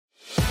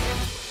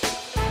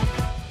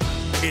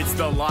It's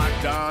the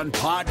Locked On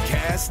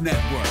Podcast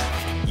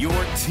Network, your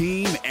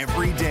team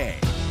every day.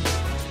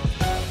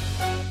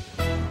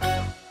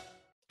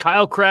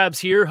 Kyle Krabs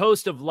here,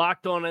 host of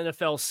Locked On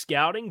NFL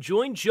Scouting.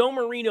 Join Joe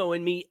Marino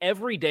and me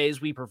every day as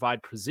we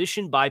provide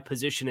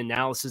position-by-position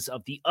analysis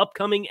of the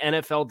upcoming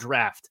NFL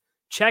Draft.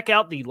 Check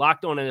out the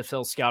Locked On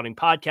NFL Scouting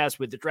podcast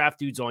with the Draft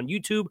Dudes on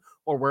YouTube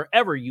or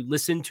wherever you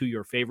listen to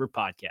your favorite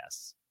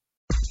podcasts.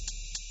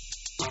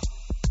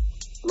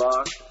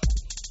 Locked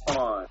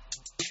On.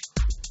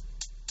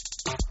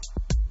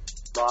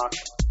 Locked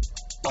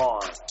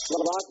On.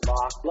 Locked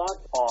On.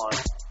 Locked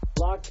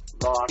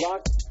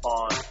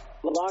On.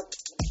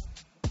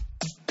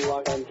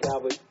 Locked On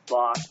Cowboys.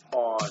 Locked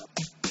On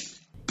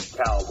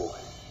Cowboys.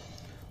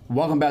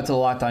 Welcome back to the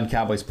Locked On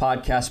Cowboys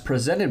podcast,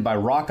 presented by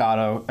Rock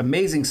Auto.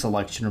 Amazing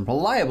selection,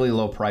 reliably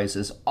low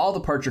prices, all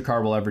the parts your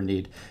car will ever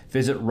need.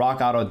 Visit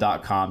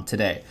rockauto.com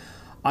today.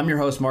 I'm your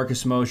host,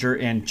 Marcus Mosher,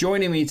 and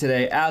joining me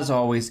today, as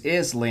always,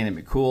 is Landon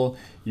McCool.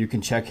 You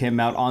can check him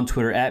out on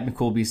Twitter at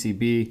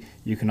McCoolBCB.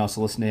 You can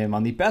also listen to him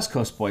on the Best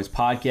Coast Boys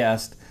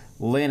podcast.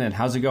 Landon,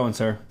 how's it going,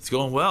 sir? It's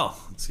going well.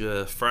 It's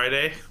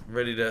Friday,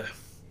 ready to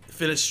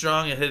finish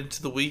strong and head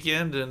into the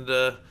weekend,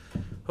 and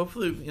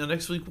hopefully,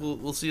 next week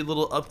we'll see a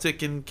little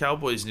uptick in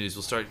Cowboys news.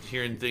 We'll start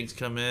hearing things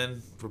come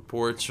in,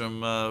 reports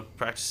from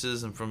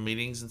practices and from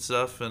meetings and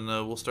stuff, and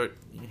we'll start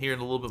hearing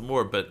a little bit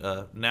more.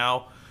 But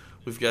now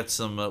we've got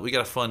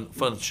a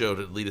fun show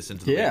to lead us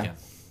into the weekend.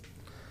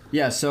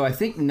 Yeah, so I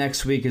think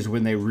next week is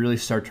when they really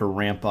start to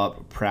ramp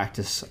up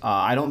practice.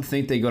 I don't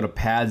think they go to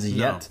pads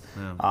yet,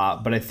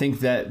 but I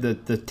think that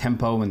the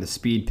tempo and the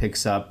speed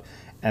picks up,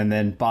 and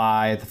then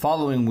by the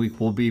following week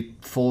we'll be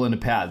full into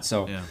pads.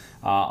 So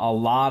a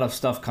lot of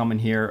stuff coming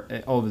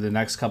here over the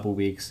next couple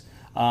weeks.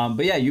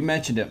 But yeah, you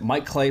mentioned it.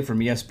 Mike Clay from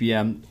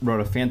ESPN wrote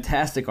a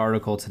fantastic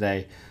article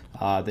today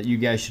that you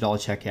guys should all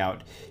check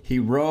out. He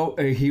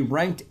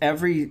ranked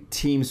every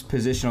team's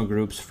positional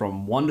groups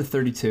from 1 to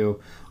 32.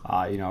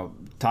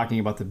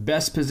 Talking about the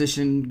best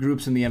position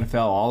groups in the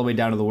NFL all the way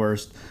down to the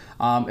worst.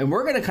 And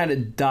we're going to kind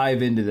of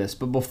dive into this.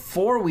 But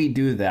before we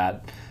do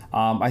that,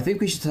 I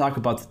think we should talk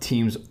about the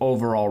team's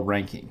overall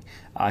ranking.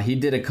 He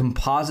did a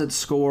composite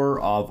score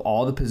of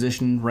all the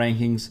position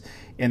rankings,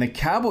 and the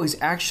Cowboys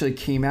actually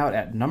came out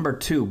at number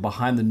 2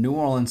 behind the New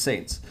Orleans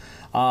Saints.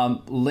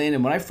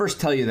 Landon, when I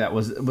first tell you that,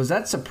 was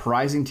that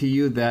surprising to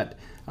you that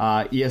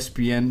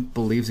ESPN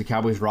believes the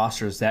Cowboys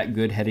roster is that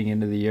good heading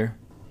into the year?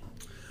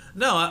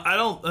 No, I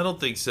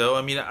don't think so.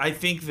 I mean, I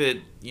think that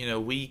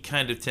we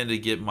kind of tend to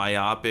get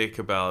myopic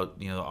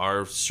about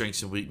our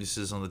strengths and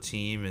weaknesses on the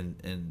team,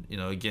 and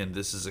again,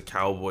 this is a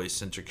Cowboys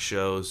centric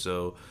show,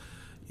 so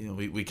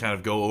we kind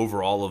of go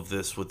over all of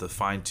this with a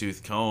fine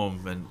tooth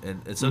comb,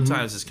 and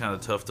sometimes it's kind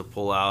of tough to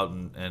pull out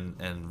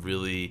and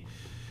really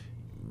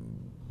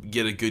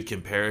get a good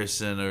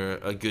comparison or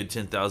a good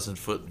 10,000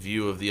 foot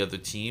view of the other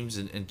teams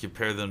and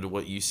compare them to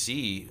what you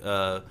see.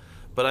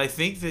 But I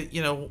think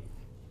that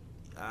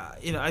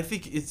I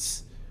think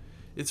it's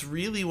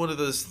really one of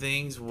those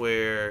things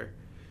where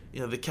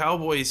the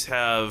Cowboys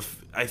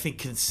have, I think,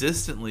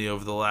 consistently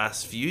over the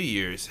last few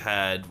years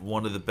had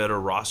one of the better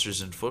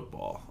rosters in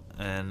football,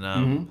 and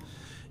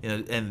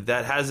and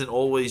that hasn't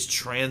always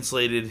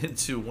translated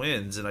into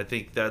wins, and I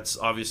think that's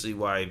obviously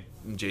why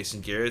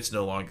Jason Garrett's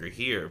no longer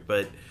here.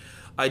 But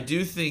I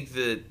do think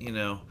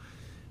that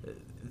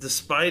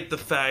despite the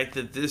fact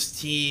that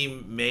this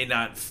team may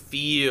not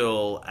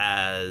feel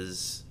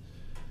as,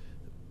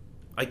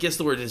 I guess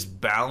the word is,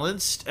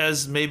 balanced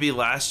as maybe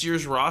last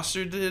year's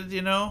roster did,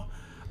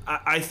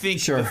 I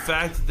think the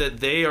fact that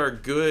they are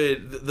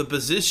good, the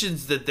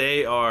positions that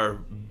they are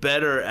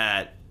better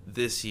at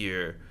this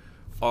year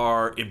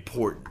are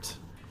important.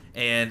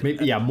 And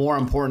more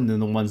important than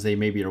the ones they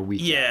maybe are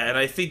weak at. And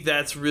I think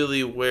that's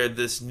really where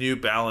this new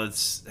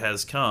balance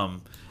has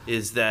come,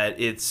 is that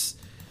it's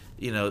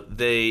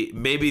they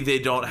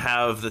don't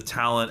have the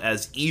talent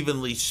as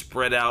evenly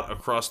spread out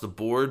across the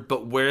board,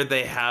 but where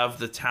they have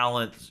the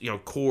talent,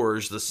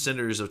 cores, the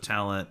centers of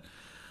talent,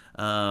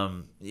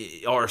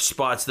 are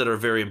spots that are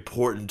very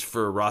important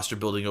for roster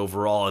building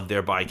overall, and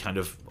thereby kind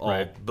of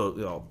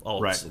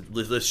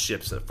lift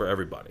ships for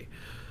everybody.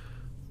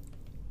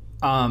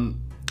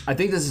 I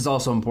think this is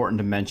also important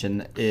to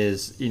mention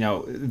is,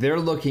 they're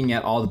looking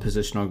at all the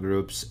positional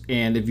groups,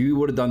 and if you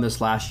would have done this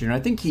last year, and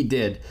I think he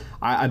did,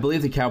 I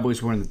believe the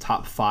Cowboys were in the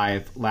top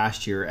 5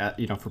 last year at,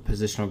 for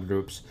positional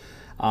groups.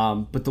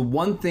 But the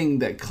one thing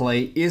that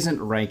Clay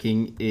isn't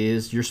ranking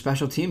is your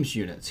special teams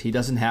units. He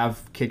doesn't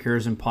have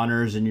kickers and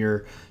punters and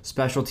your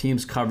special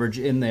teams coverage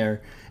in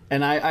there.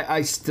 And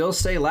I still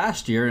say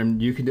last year,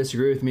 and you can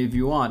disagree with me if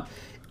you want,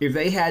 if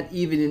they had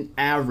even an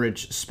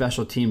average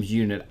special teams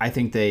unit, I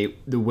think they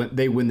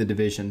win the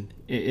division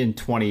in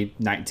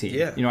 2019.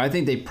 Yeah. I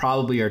think they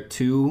probably are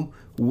 2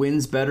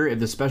 wins better if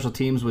the special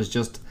teams was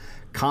just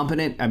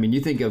competent. I mean, you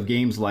think of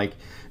games like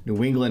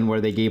New England where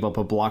they gave up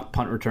a blocked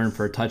punt return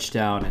for a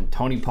touchdown, and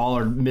Tony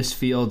Pollard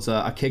misfields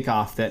a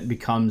kickoff that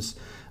becomes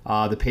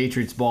the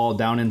Patriots' ball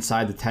down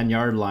inside the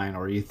 10-yard line.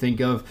 Or you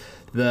think of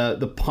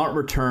the punt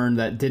return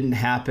that didn't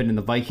happen in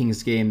the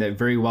Vikings game that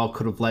very well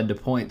could have led to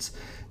points.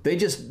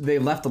 They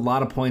left a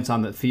lot of points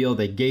on the field.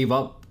 They gave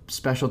up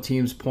special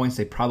teams points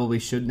they probably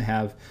shouldn't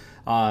have.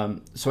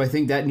 So I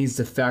think that needs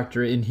to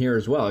factor in here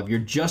as well. If you're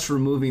just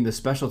removing the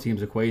special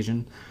teams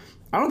equation,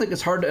 I don't think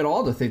it's hard at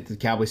all to think the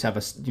Cowboys have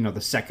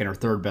the second or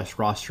third best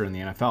roster in the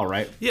NFL,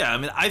 right? Yeah, I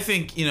mean, I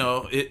think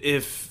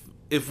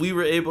if we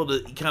were able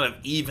to kind of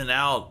even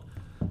out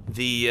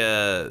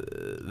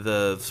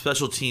the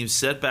special teams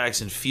setbacks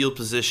and field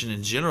position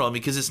in general, I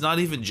mean, because it's not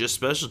even just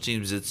special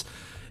teams,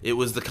 it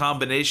was the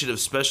combination of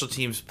special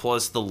teams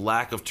plus the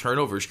lack of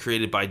turnovers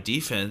created by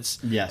defense.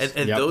 Yes,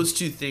 and those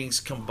two things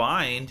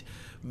combined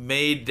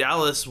made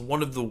Dallas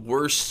one of the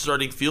worst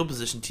starting field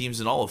position teams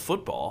in all of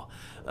football.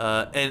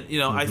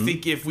 I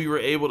think if we were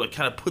able to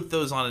kind of put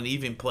those on an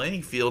even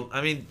playing field,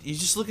 I mean, you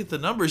just look at the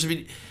numbers. I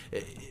mean,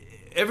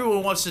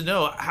 everyone wants to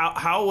know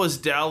how was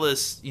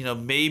Dallas,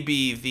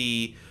 maybe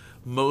the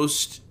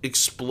most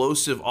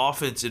explosive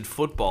offense in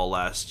football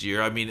last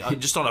year. I mean,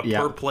 just on a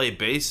per play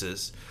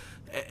basis,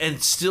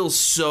 and still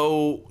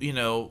so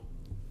low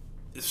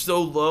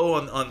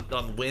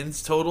on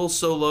wins total,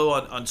 so low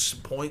on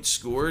points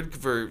scored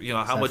for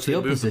how much they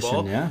move the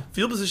ball. Yeah.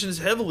 Field position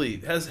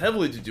has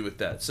heavily to do with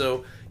that.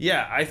 So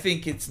yeah, I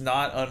think it's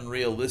not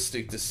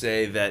unrealistic to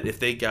say that if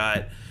they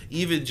got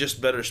even just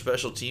better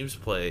special teams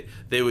play,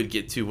 they would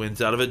get 2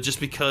 wins out of it, just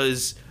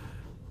because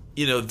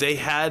they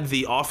had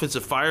the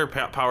offensive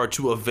firepower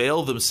to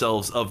avail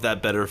themselves of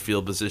that better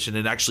field position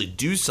and actually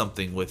do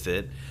something with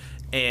it.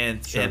 And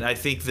I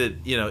think that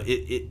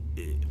it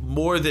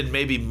more than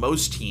maybe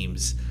most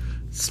teams,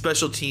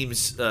 special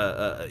teams,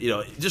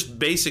 just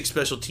basic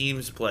special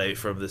teams play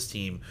from this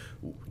team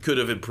could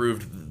have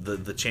improved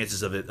the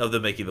chances of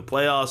them making the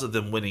playoffs, of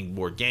them winning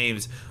more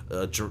games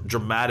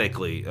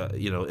dramatically.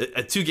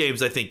 At 2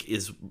 games, I think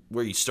is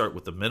where you start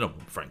with the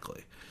minimum,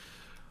 frankly.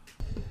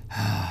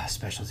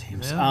 Special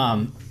teams.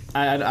 Yeah.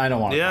 I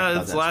don't want to.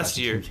 Yeah, it's last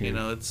year.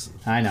 It's.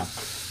 I know.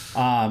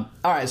 All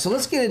right, so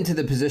let's get into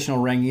the positional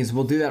rankings.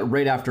 We'll do that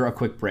right after a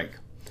quick break.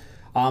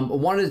 I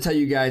wanted to tell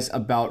you guys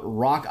about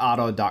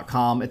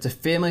rockauto.com. It's a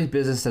family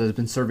business that has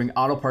been serving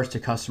auto parts to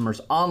customers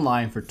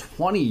online for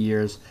 20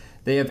 years.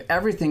 They have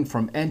everything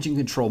from engine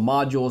control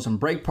modules and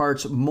brake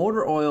parts,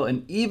 motor oil,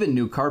 and even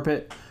new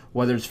carpet.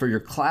 Whether it's for your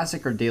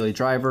classic or daily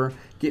driver,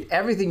 get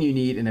everything you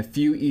need in a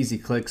few easy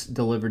clicks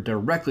delivered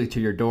directly to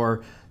your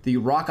door. The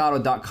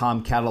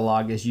rockauto.com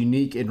catalog is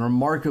unique and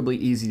remarkably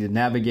easy to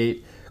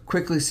navigate.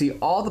 Quickly see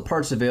all the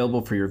parts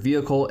available for your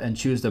vehicle and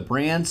choose the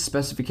brand,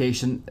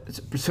 specifications,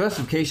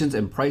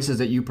 and prices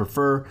that you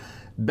prefer.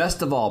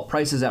 Best of all,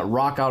 prices at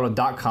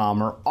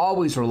rockauto.com are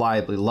always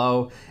reliably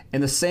low,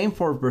 and the same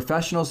for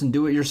professionals and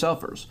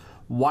do-it-yourselfers.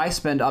 Why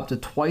spend up to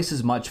twice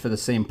as much for the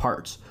same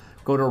parts?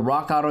 Go to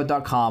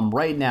rockauto.com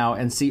right now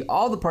and see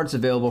all the parts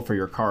available for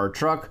your car or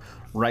truck.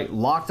 Write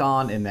Locked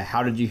On in the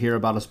How Did You Hear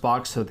About Us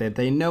box so that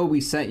they know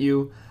we sent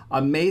you.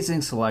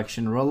 Amazing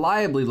selection,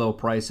 reliably low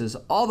prices,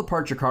 all the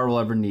parts your car will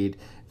ever need.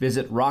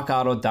 Visit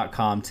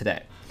rockauto.com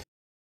today.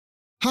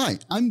 Hi,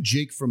 I'm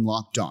Jake from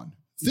Locked On.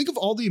 Think of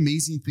all the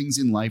amazing things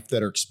in life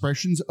that are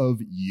expressions of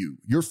you,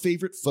 your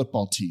favorite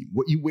football team,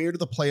 what you wear to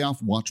the playoff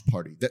watch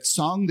party, that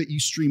song that you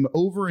stream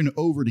over and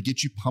over to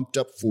get you pumped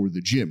up for the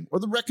gym,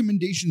 or the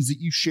recommendations that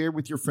you share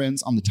with your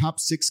friends on the top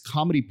 6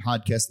 comedy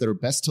podcasts that are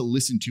best to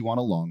listen to on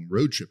a long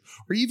road trip,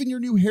 or even your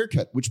new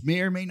haircut, which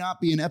may or may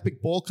not be an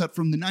epic bowl cut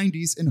from the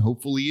 90s and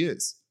hopefully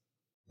is.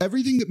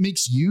 Everything that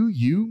makes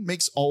you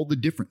makes all the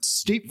difference.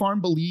 State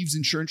Farm believes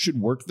insurance should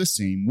work the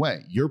same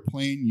way. Your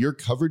plan, your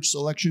coverage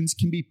selections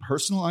can be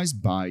personalized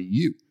by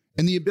you.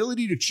 And the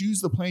ability to choose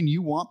the plan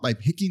you want by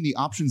picking the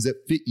options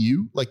that fit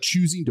you, like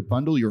choosing to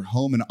bundle your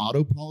home and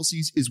auto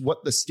policies, is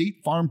what the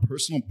State Farm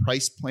Personal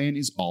Price Plan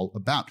is all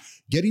about.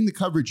 Getting the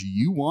coverage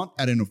you want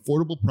at an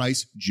affordable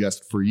price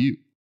just for you.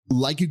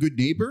 Like a good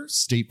neighbor,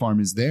 State Farm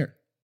is there.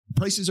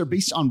 Prices are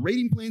based on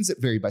rating plans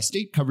that vary by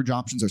state. Coverage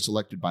options are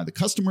selected by the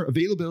customer.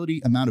 Availability,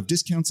 amount of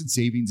discounts and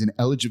savings, and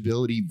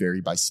eligibility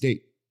vary by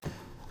state.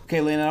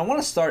 Okay, Landon, I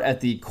want to start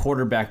at the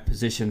quarterback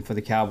position for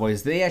the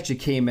Cowboys. They actually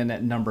came in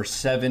at number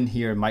 7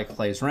 here in Mike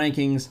Clay's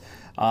rankings.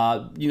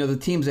 The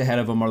teams ahead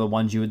of them are the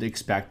ones you would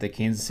expect: the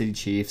Kansas City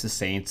Chiefs, the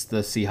Saints, the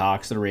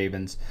Seahawks, the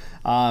Ravens.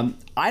 I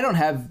don't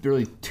have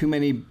really too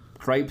many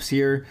gripes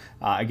here.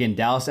 Again,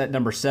 Dallas at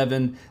number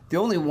 7. The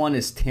only one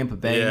is Tampa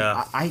Bay.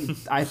 Yeah.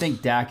 I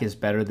think Dak is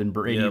better than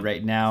Brady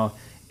right now.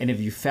 And if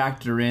you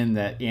factor in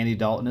that Andy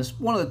Dalton is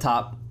one of the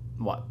top,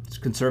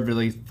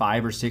 conservatively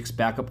 5 or 6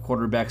 backup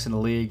quarterbacks in the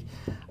league,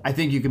 I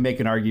think you can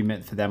make an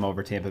argument for them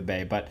over Tampa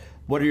Bay. But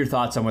what are your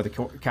thoughts on where the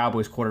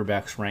Cowboys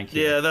quarterbacks rank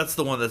here? Yeah, that's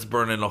the one that's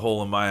burning a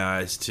hole in my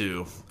eyes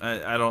too.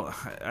 I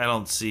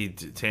don't see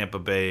Tampa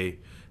Bay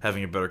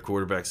having a better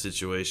quarterback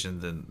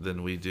situation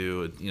than we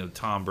do.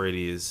 Tom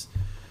Brady is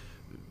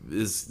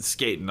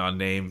skating on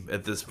name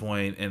at this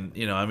point, and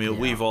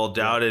we've all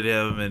doubted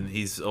him, and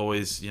he's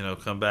always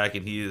come back,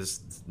 and he is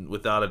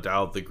without a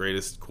doubt the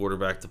greatest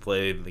quarterback to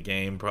play in the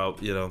game,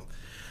 probably.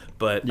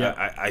 But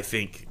I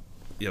think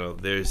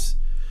there's,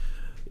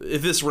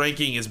 if this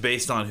ranking is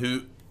based on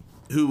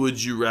who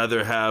would you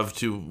rather have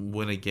to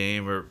win a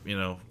game or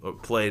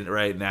play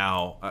right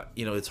now?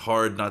 It's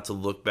hard not to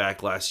look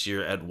back last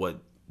year at what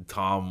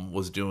Tom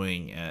was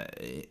doing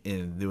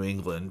in New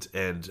England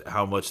and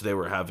how much they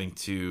were having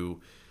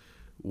to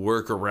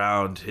work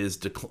around his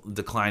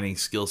declining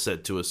skill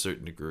set to a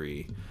certain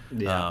degree.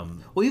 Yeah.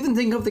 Well, even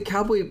think of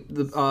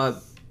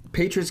the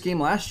Patriots game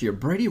last year.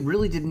 Brady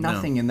really did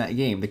nothing in that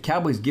game. The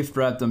Cowboys gift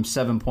wrapped them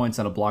 7 points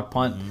on a block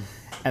punt. Mm-hmm.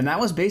 And that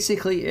was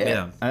basically it.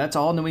 Yeah. And that's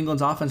all New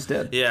England's offense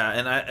did. Yeah,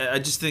 and I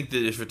just think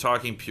that if you're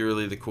talking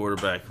purely the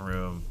quarterback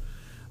room,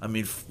 I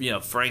mean,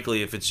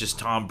 frankly, if it's just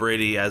Tom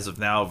Brady as of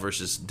now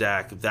versus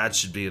Dak, that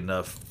should be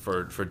enough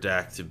for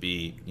Dak to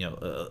be,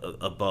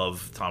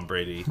 above Tom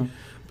Brady.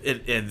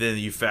 And then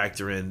you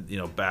factor in,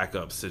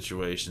 backup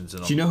situations.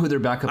 And do you know who their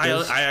backup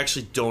is? I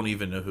actually don't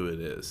even know who it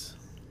is.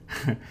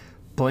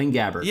 Blaine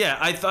Gabbert. Yeah,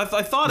 I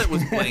thought it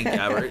was Blaine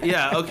Gabbert.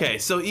 Yeah, okay.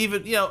 So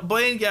even,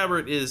 Blaine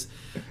Gabbert is,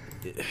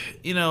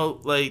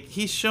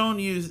 he's shown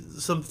you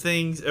some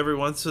things every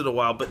once in a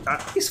while, but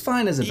he's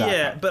fine as a backup.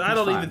 Yeah,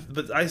 but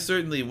but I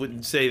certainly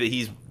wouldn't say that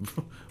he's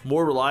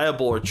more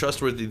reliable or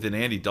trustworthy than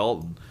Andy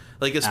Dalton.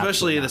 Like,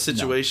 especially in a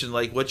situation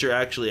like what you're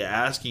actually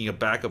asking a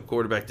backup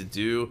quarterback to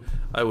do,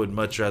 I would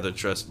much rather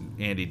trust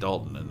Andy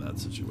Dalton in that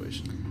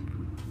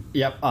situation.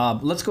 Yep.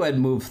 Let's go ahead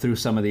and move through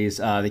some of these.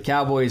 The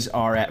Cowboys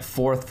are at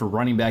 4th for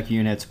running back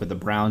units with the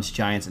Browns,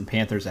 Giants, and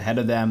Panthers ahead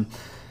of them.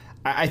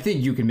 I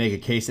think you can make a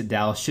case that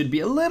Dallas should be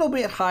a little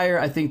bit higher.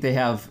 I think they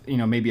have,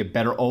 maybe a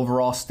better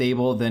overall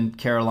stable than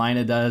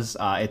Carolina does.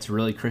 It's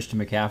really Christian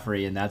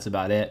McCaffrey, and that's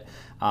about it.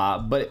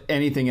 But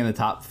anything in the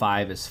top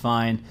 5 is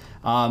fine.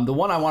 The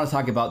one I want to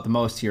talk about the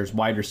most here is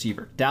wide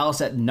receiver.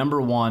 Dallas at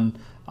number 1,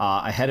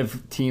 ahead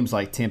of teams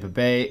like Tampa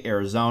Bay,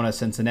 Arizona,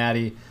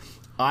 Cincinnati.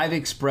 I've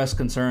expressed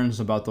concerns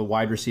about the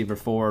wide receiver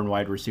 4 and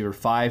wide receiver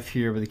 5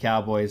 here with the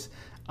Cowboys.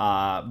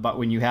 But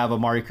when you have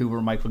Amari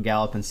Cooper, Michael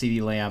Gallup, and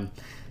CeeDee Lamb,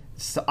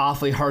 it's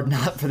awfully hard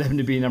not for them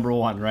to be number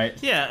 1,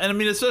 right? Yeah, and I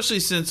mean,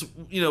 especially since,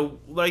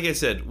 like I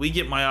said, we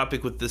get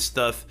myopic with this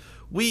stuff.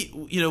 We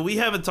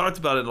haven't talked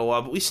about it in a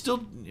while, but we still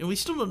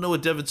don't know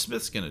what Devin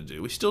Smith's going to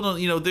do. We still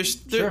don't,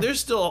 there's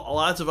still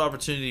lots of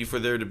opportunity for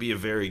there to be a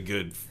very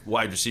good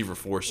wide receiver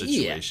 4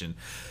 situation.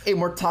 Yeah.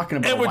 And we're talking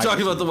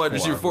about the wide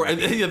receiver 4.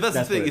 And that's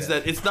the thing is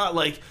that it's not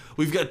like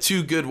we've got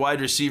 2 good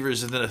wide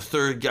receivers and then a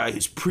third guy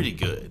who's pretty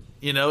good.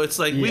 It's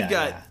like we've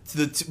got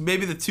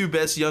maybe the 2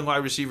 best young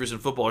wide receivers in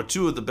football, or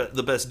 2 of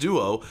the best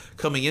duo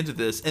coming into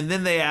this, and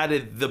then they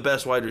added the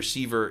best wide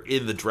receiver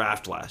in the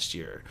draft last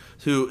year,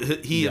 who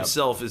he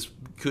himself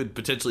could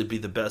potentially be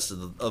the best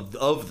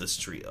of this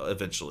trio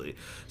eventually.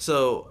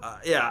 So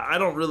I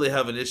don't really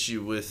have an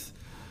issue with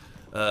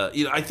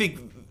I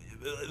think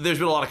there's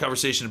been a lot of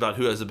conversation about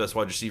who has the best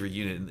wide receiver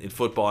unit in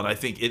football, and I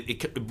think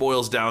it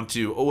boils down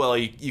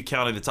to you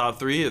counting the top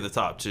 3 or the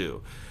top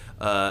 2.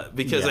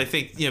 Because I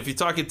think if you're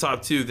talking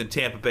top 2, then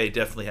Tampa Bay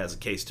definitely has a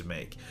case to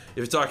make. If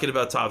you're talking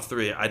about top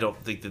 3, I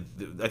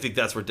think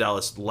that's where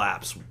Dallas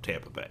laps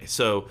Tampa Bay.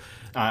 So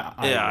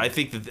I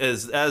think that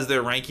as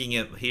they're ranking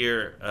it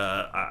here,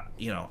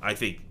 I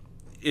think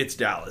it's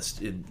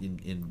Dallas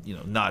in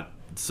not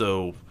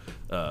so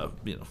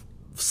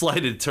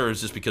slighted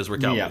terms just because we're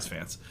Cowboys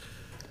fans.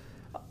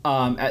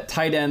 At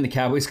tight end, the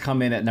Cowboys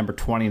come in at number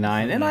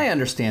 29, and I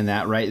understand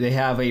that, right? They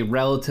have a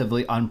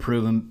relatively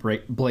unproven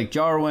Blake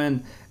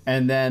Jarwin,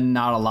 and then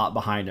not a lot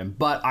behind him.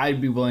 But I'd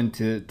be willing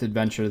to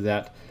venture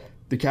that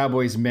the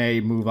Cowboys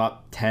may move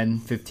up 10,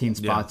 15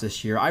 spots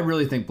this year. I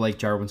really think Blake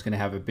Jarwin's going to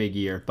have a big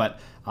year, but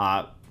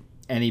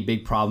any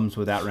big problems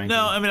with that ranking?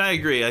 No, I mean, I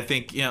agree. I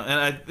think,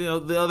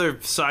 the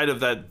other side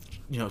of that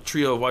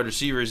trio of wide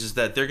receivers is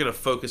that they're going to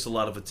focus a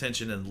lot of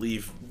attention and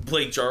leave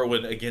Blake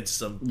Jarwin against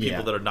some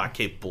people that are not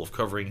capable of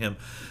covering him.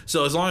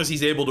 So as long as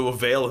he's able to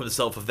avail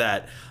himself of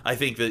that, I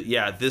think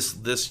that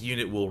this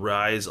unit will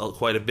rise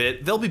quite a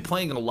bit. They'll be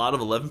playing in a lot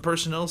of 11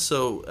 personnel,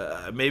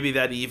 so maybe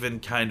that even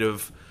kind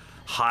of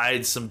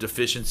hides some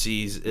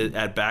deficiencies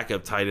at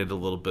backup tight end a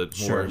little bit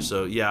more. Sure.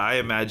 So I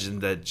imagine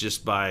that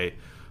just by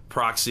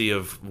proxy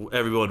of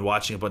everyone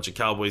watching a bunch of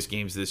Cowboys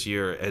games this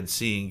year and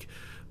seeing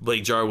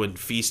Blake Jarwin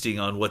feasting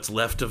on what's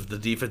left of the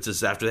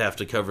defenses after they have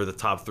to cover the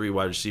top 3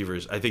 wide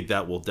receivers, I think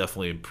that will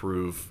definitely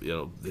improve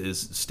his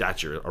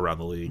stature around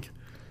the league.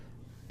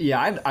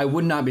 Yeah, I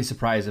would not be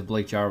surprised if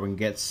Blake Jarwin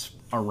gets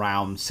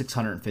around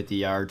 650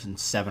 yards and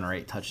 7 or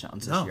 8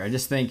 touchdowns this year. I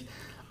just think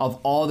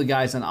of all the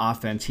guys on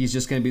offense, he's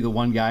just going to be the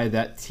one guy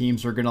that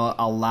teams are going to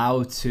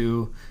allow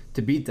to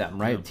beat them,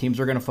 right? Yeah.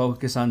 Teams are going to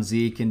focus on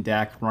Zeke and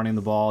Dak running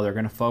the ball. They're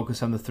going to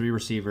focus on the 3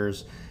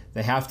 receivers.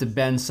 They have to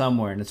bend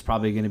somewhere, and it's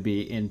probably going to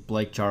be in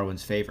Blake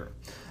Jarwin's favor.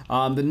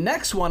 The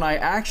next one, I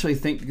actually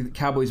think the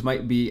Cowboys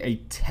might be a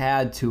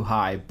tad too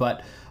high,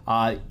 but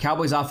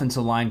Cowboys'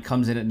 offensive line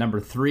comes in at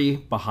number 3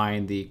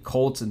 behind the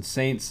Colts and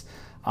Saints.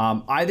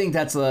 I think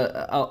that's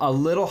a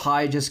little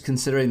high just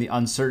considering the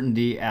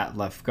uncertainty at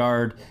left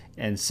guard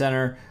and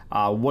center.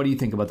 What do you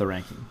think about the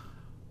ranking?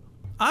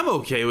 I'm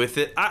okay with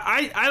it.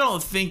 I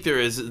don't think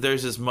there's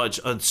as much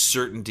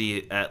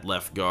uncertainty at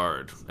left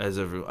guard as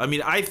everyone. I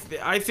mean, I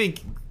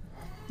think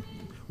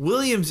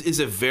Williams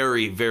is a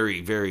very, very,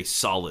 very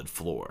solid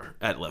floor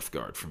at left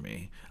guard for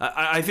me.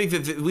 I think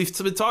that we've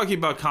been talking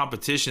about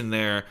competition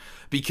there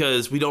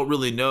because we don't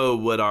really know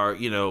what our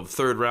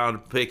third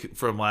round pick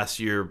from last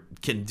year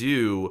can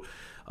do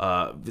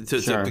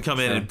to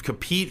come in and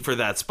compete for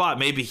that spot.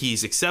 Maybe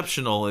he's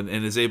exceptional and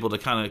is able to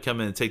kind of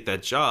come in and take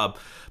that job.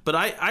 But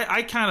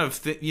I kind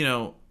of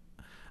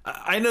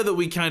I know that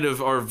we kind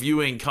of are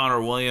viewing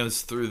Connor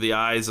Williams through the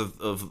eyes of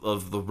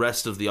the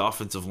rest of the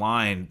offensive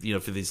line,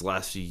 for these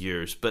last few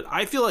years. But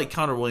I feel like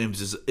Connor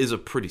Williams is a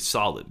pretty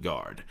solid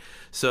guard.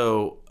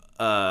 So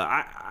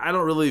I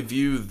don't really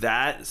view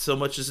that so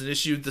much as an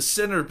issue. The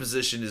center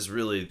position is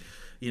really,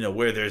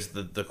 where there's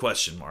the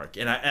question mark.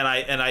 And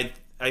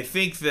I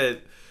think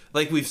that,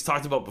 like we've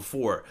talked about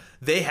before,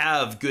 they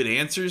have good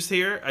answers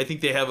here. I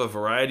think they have a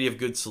variety of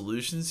good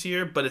solutions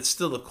here, but it's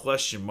still a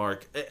question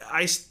mark.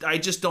 I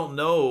just don't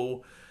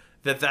know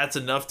that that's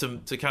enough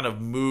to kind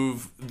of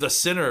move the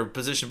center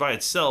position by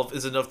itself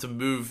is enough to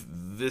move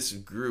this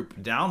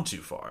group down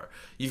too far.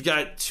 You've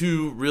got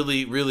two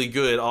really, really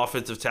good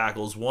offensive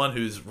tackles, one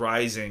who's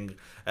rising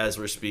as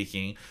we're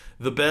speaking,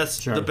 the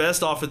best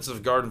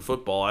offensive guard in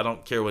football. I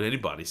don't care what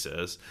anybody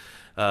says.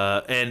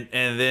 And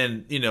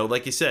then,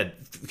 like you said,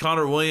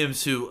 Connor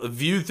Williams, who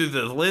viewed through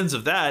the lens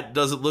of that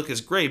doesn't look as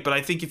great. But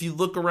I think if you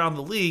look around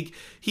the league,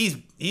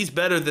 he's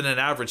better than an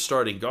average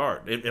starting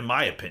guard, in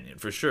my opinion,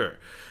 for sure.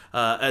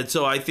 And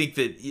so I think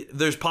that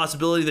there's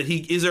possibility that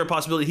is there a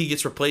possibility he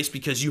gets replaced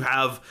because you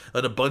have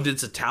an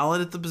abundance of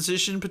talent at the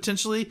position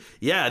potentially?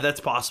 Yeah,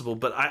 that's possible.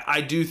 But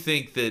I do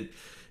think that,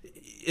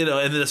 and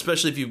then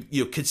especially if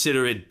you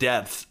consider it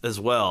depth as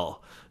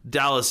well,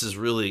 Dallas has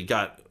really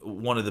got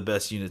one of the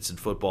best units in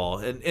football,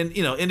 and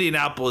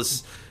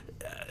Indianapolis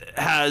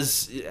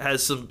has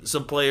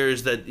some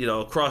players that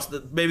across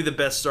maybe the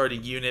best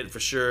starting unit for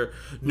sure.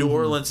 New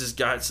Orleans has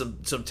got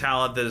some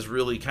talent that has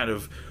really kind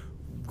of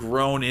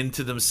grown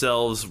into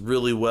themselves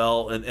really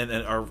well and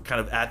are kind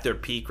of at their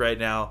peak right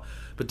now.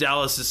 But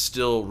Dallas is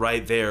still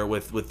right there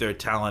with their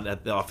talent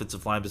at the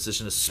offensive line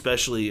position,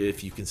 especially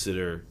if you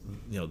consider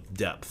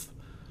depth.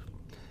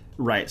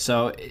 Right.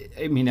 So,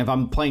 I mean, if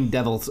I'm playing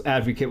devil's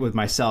advocate with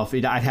myself,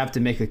 I'd have to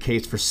make a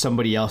case for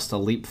somebody else to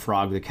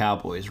leapfrog the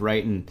Cowboys,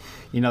 right? And,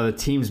 the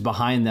teams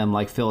behind them,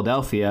 like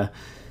Philadelphia,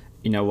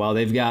 while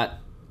they've got,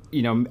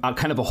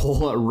 kind of a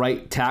hole at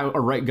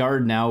right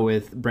guard now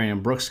with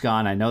Brandon Brooks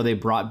gone. I know they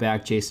brought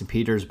back Jason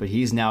Peters, but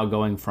he's now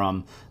going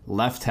from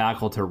left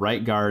tackle to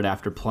right guard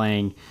after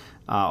playing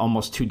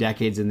almost 2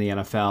 decades in the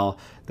NFL.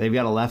 They've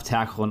got a left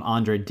tackle in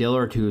Andre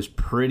Dillard, who's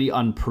pretty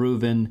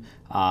unproven.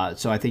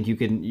 So I think you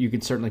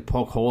can certainly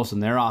poke holes in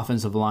their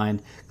offensive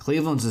line.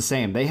 Cleveland's the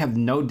same. They have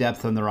no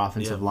depth on their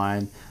offensive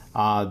line.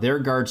 Their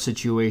guard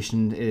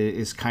situation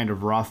is kind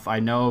of rough. I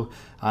know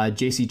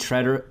J.C.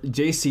 Treader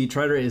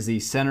is the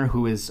center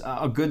who is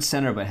a good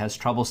center but has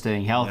trouble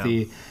staying healthy.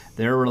 Yeah.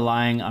 They're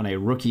relying on a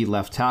rookie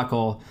left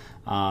tackle.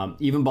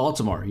 Even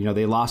Baltimore,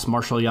 they lost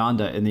Marshall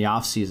Yanda in the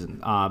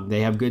offseason. They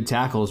have good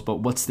tackles,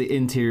 but what's the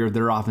interior of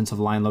their offensive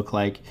line look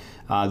like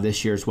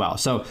this year as well?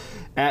 So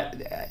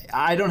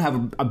I don't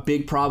have a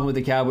big problem with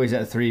the Cowboys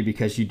at 3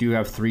 because you do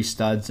have 3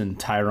 studs in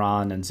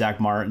Tyron and Zach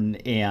Martin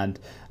and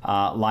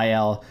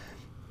Lyell.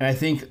 And I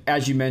think,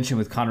 as you mentioned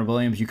with Connor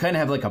Williams, you kind of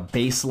have like a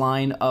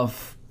baseline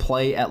of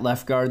play at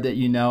left guard that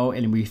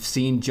and we've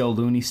seen Joe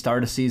Looney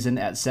start a season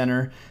at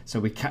center.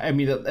 So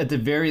at the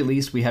very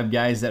least, we have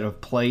guys that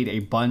have played a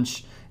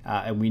bunch,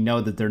 and we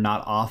know that they're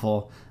not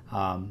awful.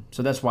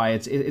 So that's why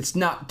it's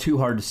not too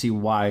hard to see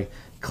why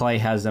Clay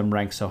has them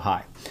ranked so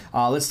high.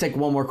 Let's take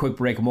one more quick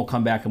break, and we'll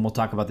come back and we'll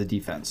talk about the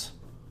defense.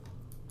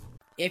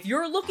 If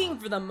you're looking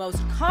for the most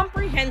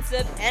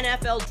comprehensive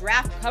NFL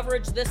draft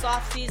coverage this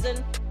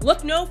offseason,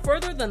 look no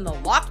further than the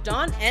Locked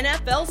On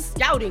NFL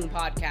Scouting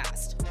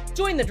Podcast.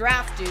 Join the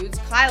draft dudes,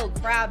 Kyle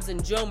Krabs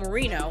and Joe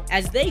Marino,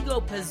 as they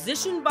go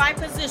position by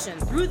position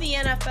through the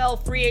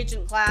NFL free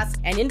agent class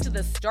and into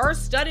the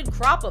star-studded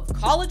crop of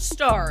college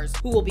stars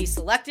who will be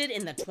selected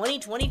in the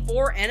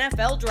 2024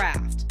 NFL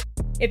Draft.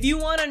 If you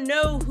want to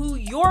know who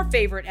your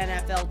favorite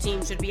NFL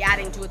team should be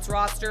adding to its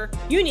roster,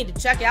 you need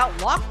to check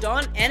out Locked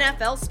On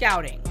NFL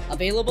Scouting,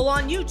 available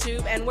on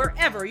YouTube and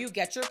wherever you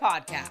get your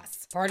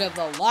podcasts. Part of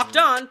the Locked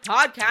On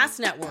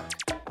Podcast Network,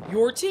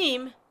 your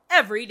team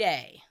every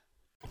day.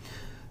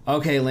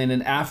 Okay,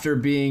 Landon, after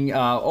being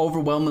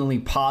overwhelmingly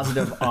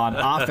positive on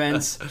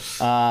offense,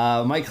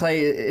 Mike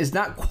Clay is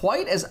not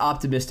quite as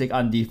optimistic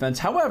on defense.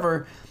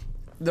 However,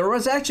 there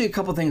was actually a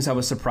couple things I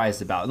was surprised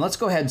about. And let's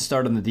go ahead and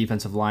start on the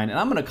defensive line. And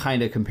I'm going to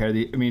kind of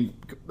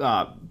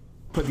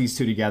put these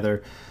two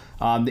together.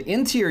 The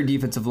interior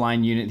defensive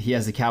line unit, he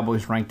has the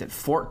Cowboys ranked at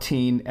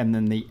 14, and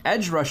then the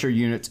edge rusher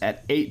units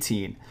at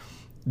 18.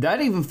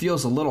 That even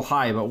feels a little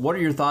high, but what are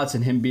your thoughts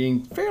on him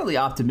being fairly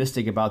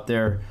optimistic about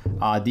their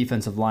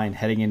defensive line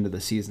heading into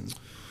the season?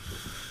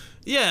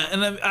 Yeah,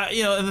 and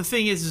and the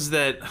thing is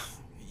that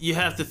you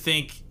have to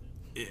think.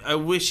 I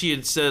wish he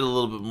had said a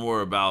little bit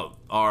more about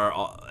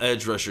our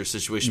edge rusher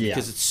situation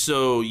because it's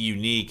so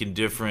unique and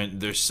different.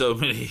 There's so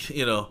many,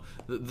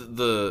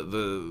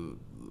 the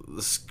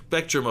the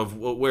spectrum of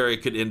where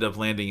it could end up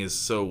landing is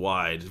so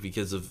wide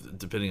because of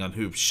depending on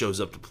who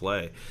shows up to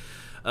play.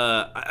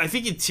 I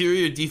think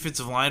interior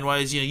defensive line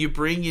wise, you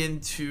bring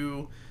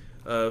into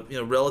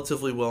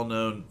relatively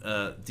well-known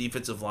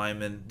defensive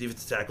linemen,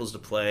 defensive tackles to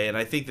play, and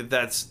I think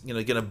that's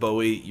going to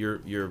buoy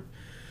your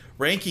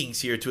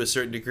rankings here to a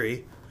certain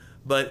degree.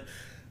 But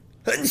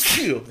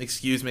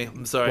excuse me,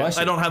 I'm sorry,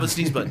 I don't have a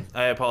sneeze button.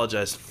 I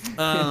apologize.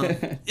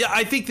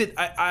 I think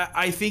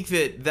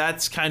that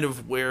that's kind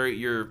of where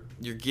you're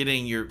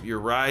getting your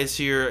rise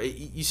here.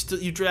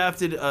 You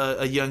drafted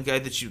a young guy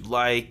that you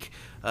like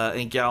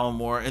in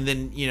Gallimore, and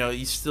then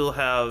you still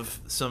have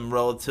some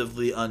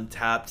relatively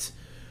untapped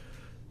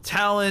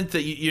talent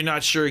that you're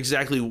not sure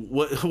exactly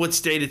what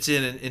state it's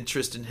in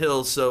Tristan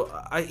Hill. So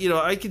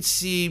I could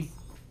see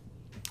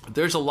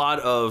there's a lot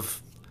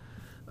of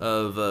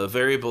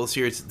variables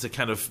here to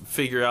kind of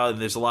figure out,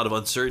 and there's a lot of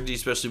uncertainty,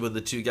 especially when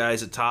the two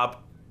guys at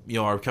top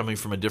are coming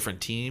from a different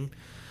team.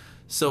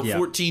 So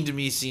 14 to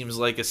me seems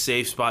like a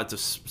safe spot to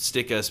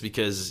stick us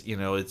because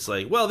it's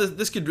like, well,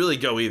 this could really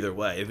go either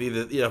way.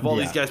 If all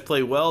these guys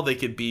play well, they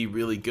could be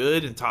really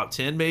good in top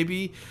 10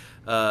 maybe.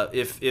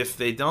 If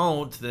they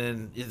don't,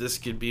 then this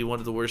could be one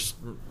of the worst.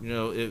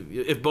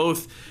 If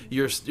both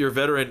your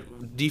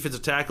veteran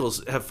defensive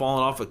tackles have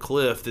fallen off a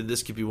cliff, then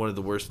this could be one of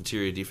the worst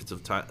interior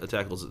defensive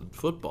tackles in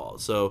football.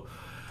 So,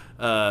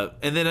 and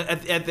then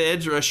at the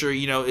edge rusher,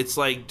 it's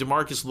like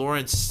DeMarcus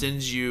Lawrence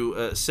sets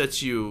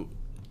you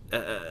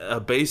a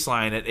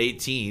baseline at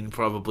 18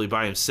 probably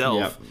by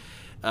himself.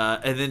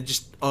 Yep. And then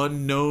just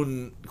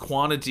unknown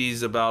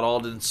quantities about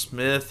Aldon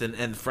Smith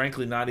and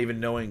frankly not even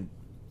knowing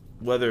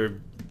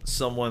whether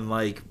someone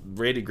like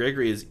Randy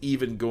Gregory is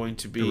even going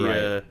to be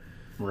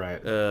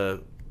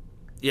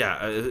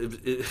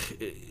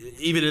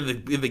even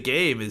in the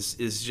game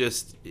is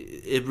just,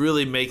 it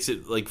really makes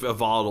it like a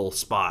volatile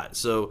spot.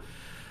 So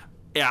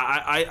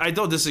I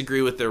don't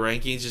disagree with their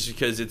rankings just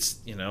because it's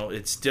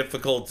it's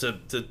difficult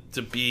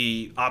to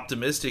be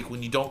optimistic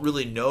when you don't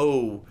really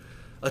know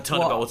a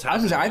ton about what's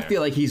happening. I feel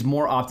like he's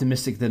more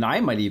optimistic than I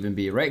might even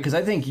be, right? Because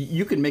I think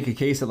you could make a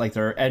case that like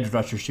their edge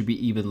rusher should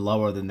be even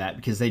lower than that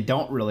because they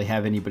don't really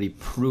have anybody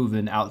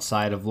proven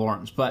outside of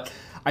Lawrence. But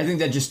I think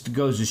that just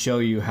goes to show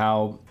you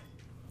how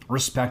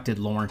respected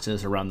Lawrence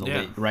is around the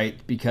league, right?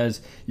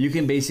 Because you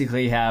can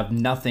basically have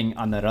nothing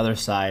on that other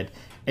side,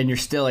 and you're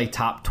still a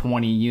top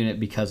 20 unit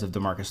because of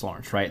DeMarcus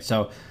Lawrence, right?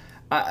 So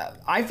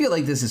I feel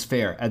like this is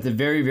fair, at the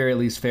very, very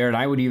least fair, and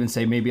I would even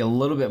say maybe a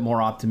little bit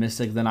more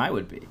optimistic than I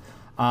would be.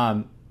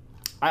 The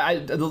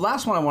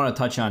last one I want to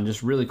touch on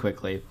just really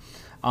quickly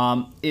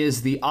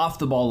is the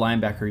off-the-ball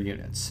linebacker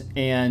units.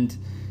 And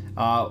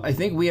I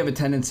think we have a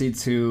tendency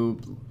to,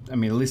 at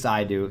least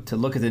I do, to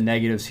look at the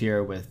negatives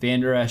here with Van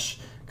Der Esch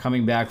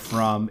coming back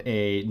from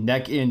a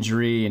neck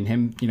injury and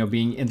him,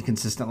 being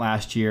inconsistent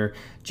last year.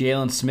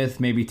 Jalen Smith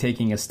maybe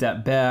taking a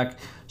step back.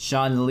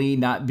 Sean Lee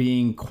not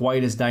being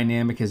quite as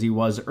dynamic as he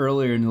was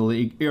earlier in the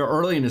league, or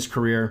early in his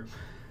career.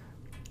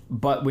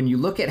 But when you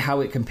look at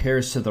how it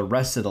compares to the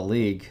rest of the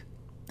league,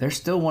 they're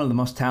still one of the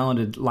most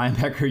talented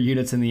linebacker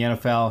units in the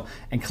NFL,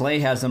 and Clay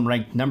has them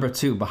ranked number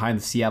 2 behind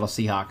the Seattle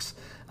Seahawks.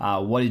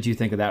 What did you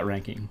think of that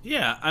ranking?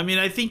 Yeah,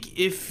 I think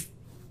if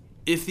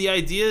the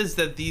idea is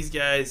that these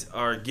guys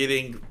are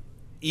getting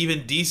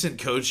even decent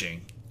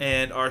coaching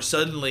and are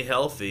suddenly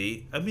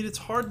healthy, it's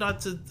hard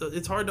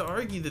to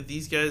argue that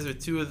these guys are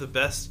 2 of the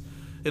best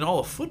in all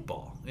of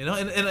football.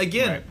 And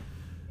again. Right.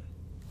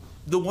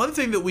 The one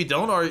thing that we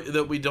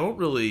don't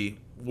really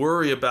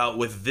worry about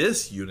with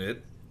this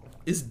unit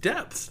is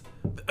depth.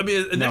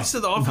 Next to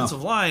the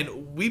offensive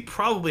line, we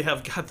probably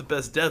have got the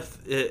best depth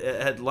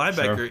at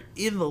linebacker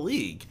in the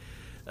league.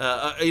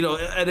 At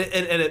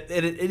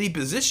any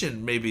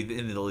position maybe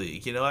in the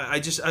league.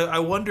 I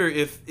wonder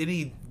if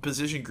any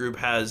position group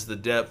has the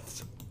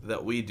depth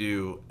that we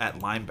do at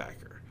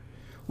linebacker.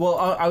 Well,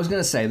 I was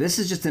going to say, this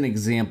is just an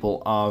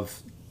example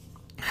of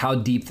how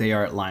deep they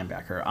are at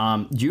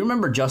linebacker. Do you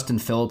remember Justin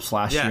Phillips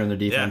last year in their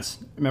defense?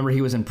 Yeah. Remember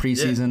he was in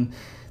preseason? Yeah.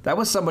 That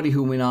was somebody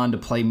who went on to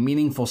play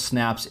meaningful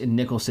snaps in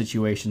nickel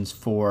situations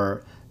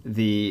for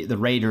the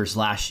Raiders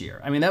last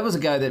year. That was a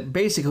guy that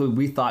basically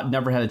we thought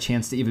never had a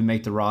chance to even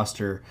make the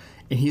roster,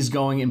 and he's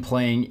going and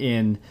playing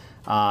in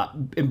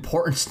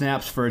important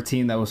snaps for a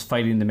team that was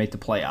fighting to make the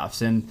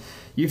playoffs. And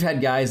you've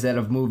had guys that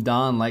have moved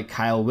on, like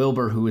Kyle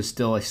Wilber, who is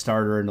still a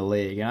starter in the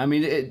league.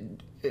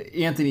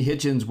 Anthony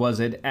Hitchens was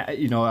a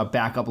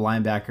backup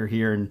linebacker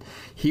here, and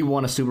he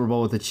won a Super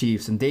Bowl with the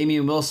Chiefs. And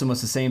Damian Wilson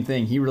was the same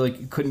thing. He really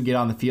couldn't get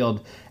on the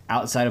field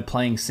outside of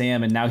playing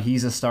Sam, and now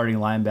he's a starting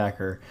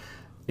linebacker.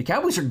 The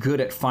Cowboys are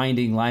good at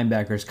finding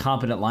linebackers,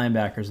 competent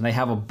linebackers, and they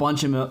have a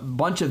bunch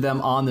of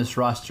them on this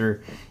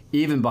roster,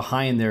 even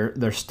behind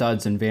their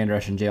studs in Van Der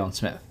Esch and Jalen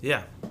Smith.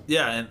 Yeah,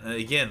 and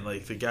again,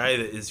 like the guy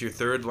that is your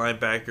third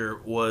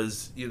linebacker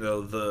was,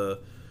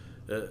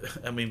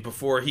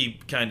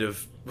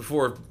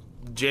 before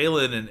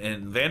Jalen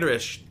and Van Der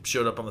Esch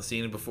showed up on the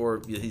scene, and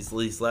before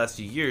these last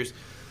few years,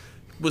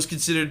 was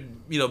considered,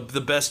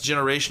 the best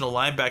generational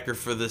linebacker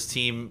for this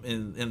team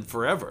in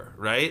forever,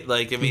 right?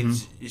 Like, I mean,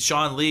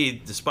 Sean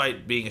Lee,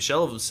 despite being a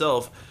shell of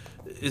himself,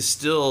 is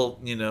still,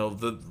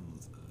 the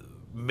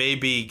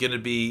maybe going to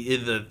be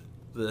in the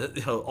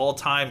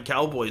all-time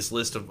Cowboys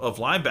list of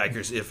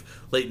linebackers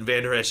if Leighton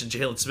Vander Esch and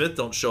Jalen Smith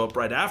don't show up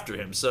right after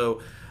him.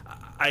 So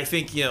I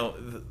think,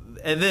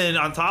 and then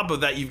on top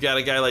of that, you've got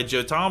a guy like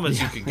Joe Thomas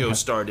who could go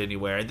start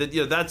anywhere. And then,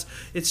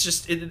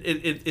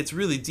 it's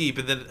really deep.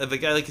 And then the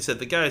guy, like you said,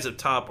 the guys up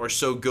top are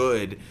so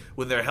good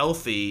when they're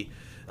healthy,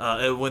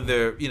 and when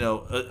their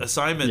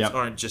assignments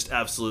aren't just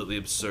absolutely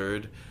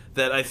absurd,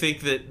 that I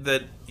think that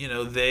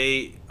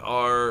they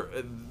are.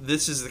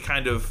 This is the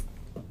kind of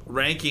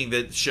ranking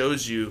that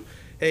shows you,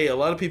 hey, a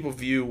lot of people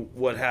view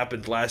what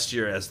happened last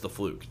year as the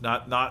fluke,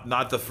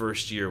 not the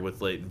first year with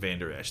Leighton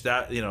Vander Esch.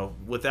 That,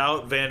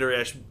 without Vander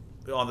Esch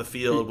on the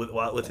field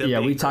with him.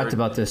 Yeah, we talked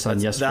about this on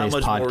yesterday's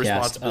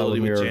podcast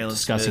when we were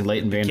discussing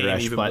Leighton Vander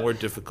Esch. But more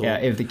difficult. Yeah,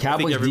 if the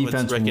Cowboys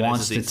defense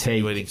wants to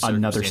take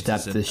another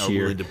step this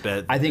year,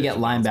 I think at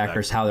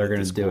linebackers how they're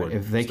going to do it.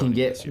 If they can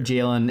get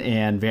Jalen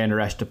and Vander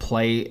Esch to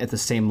play at the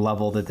same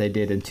level that they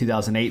did in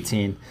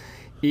 2018,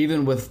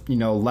 even with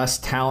less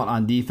talent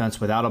on defense,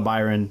 without a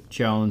Byron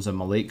Jones, a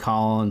Malik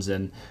Collins,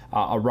 and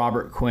a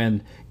Robert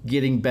Quinn,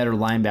 getting better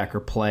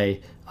linebacker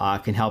play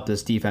can help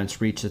this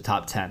defense reach the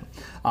top 10.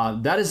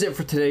 That is it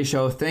for today's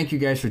show. Thank you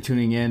guys for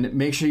tuning in.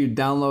 Make sure you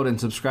download and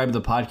subscribe to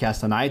the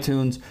podcast on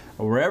iTunes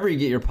or wherever you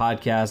get your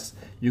podcasts.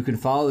 You can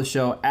follow the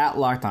show at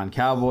Locked On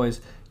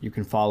Cowboys. You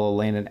can follow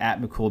Landon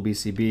at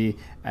McCoolBCB,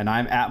 and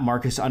I'm at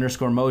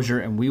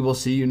Marcus_Mosier, and we will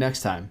see you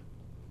next time.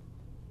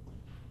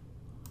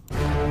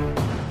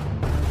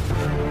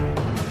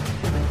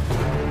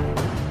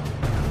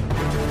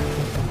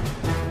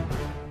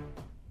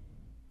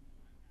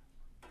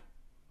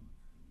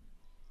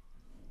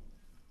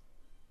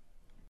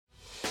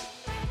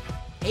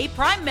 Hey,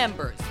 Prime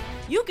members,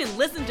 you can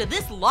listen to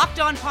this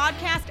Locked On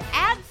podcast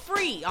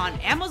ad-free on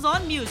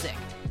Amazon Music.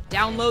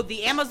 Download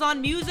the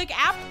Amazon Music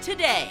app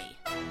today.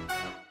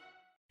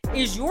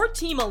 Is your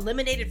team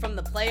eliminated from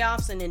the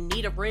playoffs and in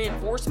need of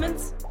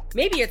reinforcements?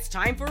 Maybe it's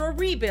time for a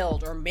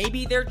rebuild, or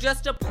maybe they're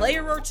just a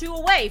player or two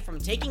away from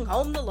taking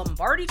home the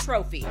Lombardi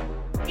Trophy.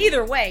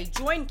 Either way,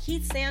 join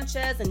Keith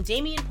Sanchez and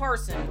Damian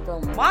Parson for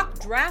Mock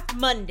Draft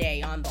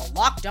Monday on the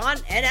Locked On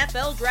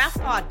NFL Draft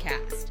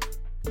Podcast.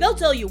 They'll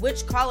tell you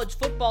which college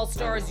football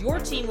stars your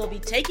team will be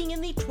taking in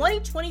the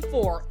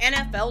 2024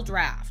 NFL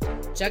Draft.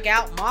 Check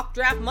out Mock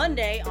Draft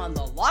Monday on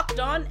the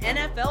Locked On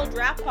NFL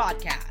Draft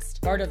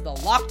Podcast, part of the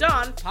Locked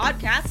On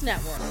Podcast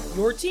Network.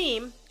 Your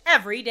team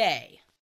every day.